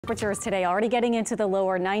Temperatures today already getting into the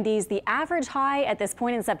lower 90s. The average high at this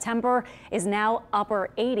point in September is now upper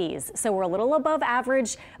 80s. So we're a little above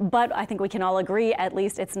average, but I think we can all agree at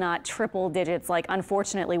least it's not triple digits like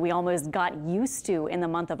unfortunately we almost got used to in the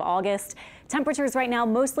month of August. Temperatures right now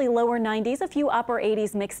mostly lower 90s, a few upper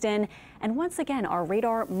 80s mixed in. And once again, our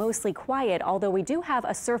radar mostly quiet, although we do have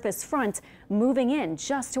a surface front moving in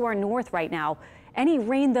just to our north right now. Any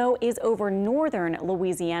rain, though, is over northern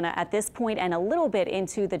Louisiana at this point and a little bit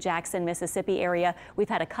into the Jackson, Mississippi area. We've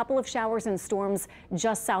had a couple of showers and storms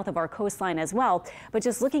just south of our coastline as well. But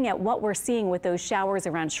just looking at what we're seeing with those showers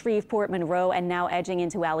around Shreveport, Monroe, and now edging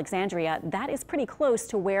into Alexandria, that is pretty close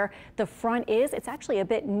to where the front is. It's actually a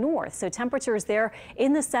bit north. So temperatures there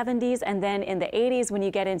in the 70s and then in the 80s when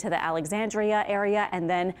you get into the Alexandria area, and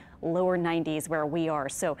then lower 90s where we are.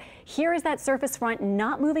 So here is that surface front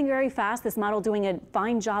not moving very fast. This model doing a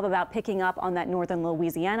fine job about picking up on that northern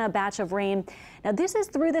Louisiana batch of rain. Now this is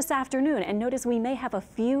through this afternoon, and notice we may have a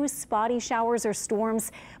few spotty showers or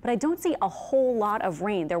storms, but I don't see a whole lot of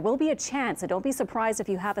rain. There will be a chance, so don't be surprised if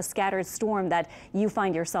you have a scattered storm that you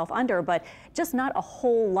find yourself under, but just not a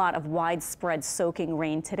whole lot of widespread soaking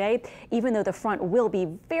rain today, even though the front will be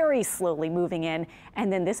very slowly moving in.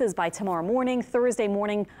 And then this is by tomorrow morning, Thursday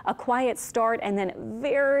morning, a quiet start and then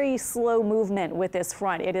very slow movement with this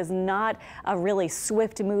front. It is not a really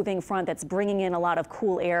swift moving front that's bringing in a lot of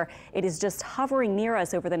cool air. It is just hovering near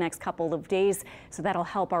us over the next couple of days, so that'll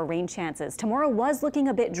help our rain chances. Tomorrow was looking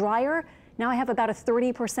a bit drier. Now I have about a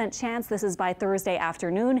 30% chance. This is by Thursday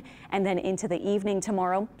afternoon and then into the evening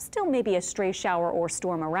tomorrow. Still maybe a stray shower or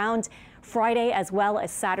storm around. Friday as well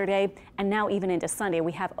as Saturday, and now even into Sunday,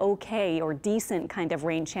 we have okay or decent kind of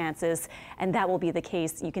rain chances, and that will be the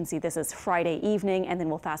case. You can see this is Friday evening, and then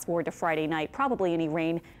we'll fast forward to Friday night. Probably any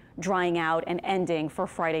rain drying out and ending for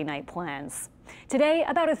Friday night plans. Today,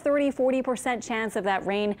 about a 30–40% chance of that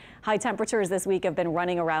rain. High temperatures this week have been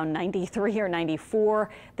running around 93 or 94.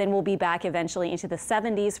 Then we'll be back eventually into the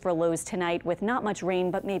 70s for lows tonight with not much rain,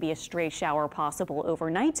 but maybe a stray shower possible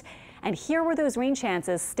overnight. And here were those rain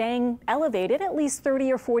chances staying elevated, at least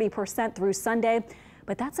 30 or 40% through Sunday.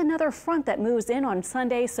 But that's another front that moves in on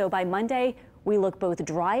Sunday. So by Monday, we look both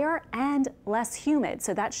drier and less humid.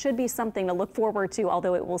 So that should be something to look forward to,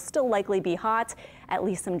 although it will still likely be hot, at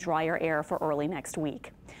least some drier air for early next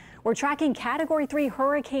week. We're tracking Category 3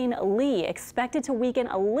 Hurricane Lee, expected to weaken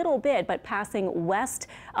a little bit, but passing west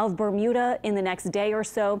of Bermuda in the next day or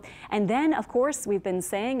so. And then, of course, we've been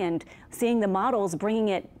saying and seeing the models bringing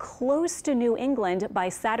it close to New England by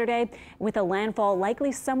Saturday with a landfall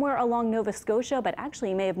likely somewhere along Nova Scotia. But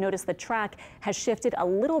actually, you may have noticed the track has shifted a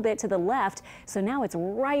little bit to the left. So now it's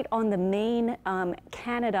right on the main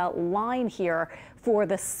Canada line here for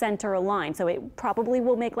the center line. So it probably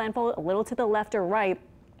will make landfall a little to the left or right,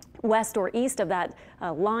 west or east of that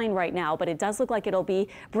line right now, but it does look like it'll be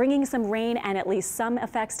bringing some rain and at least some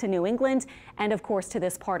effects to New England and of course to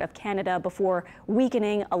this part of Canada before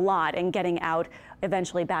weakening a lot and getting out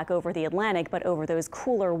eventually back over the Atlantic. But over those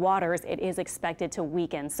cooler waters, it is expected to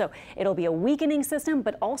weaken. So it'll be a weakening system,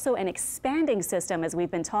 but also an expanding system as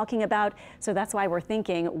we've been talking about. So that's why we're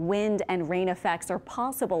thinking wind and rain effects are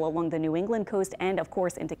possible along the New England coast and of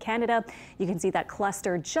course into Canada. You can see that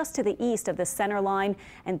cluster just to the east of the center line.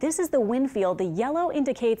 And this is the wind field. The yellow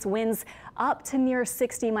indicates winds up to near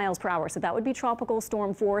 60 miles per hour. So that would be tropical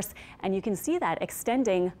storm force. And you can see that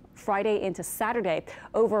extending Friday into Saturday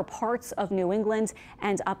over parts of New England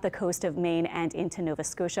and up the coast of Maine and into Nova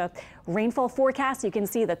Scotia. Rainfall forecast, you can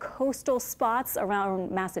see the coastal spots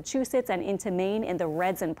around Massachusetts and into Maine in the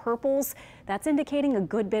reds and purples. That's indicating a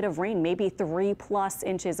good bit of rain, maybe 3+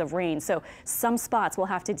 inches of rain. So some spots will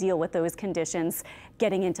have to deal with those conditions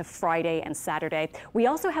getting into Friday and Saturday. We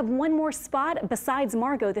also have one more spot besides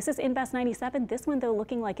Margot. This is Invest 97. This one, though,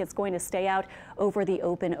 looking like it's going to stay out over the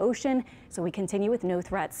open ocean. So we continue with no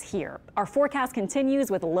threats here. Our forecast continues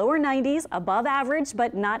with lower 90s, above average,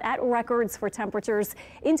 but not at records for temperatures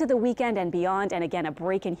into the weekend and beyond. And again, a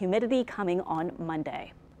break in humidity coming on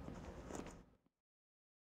Monday.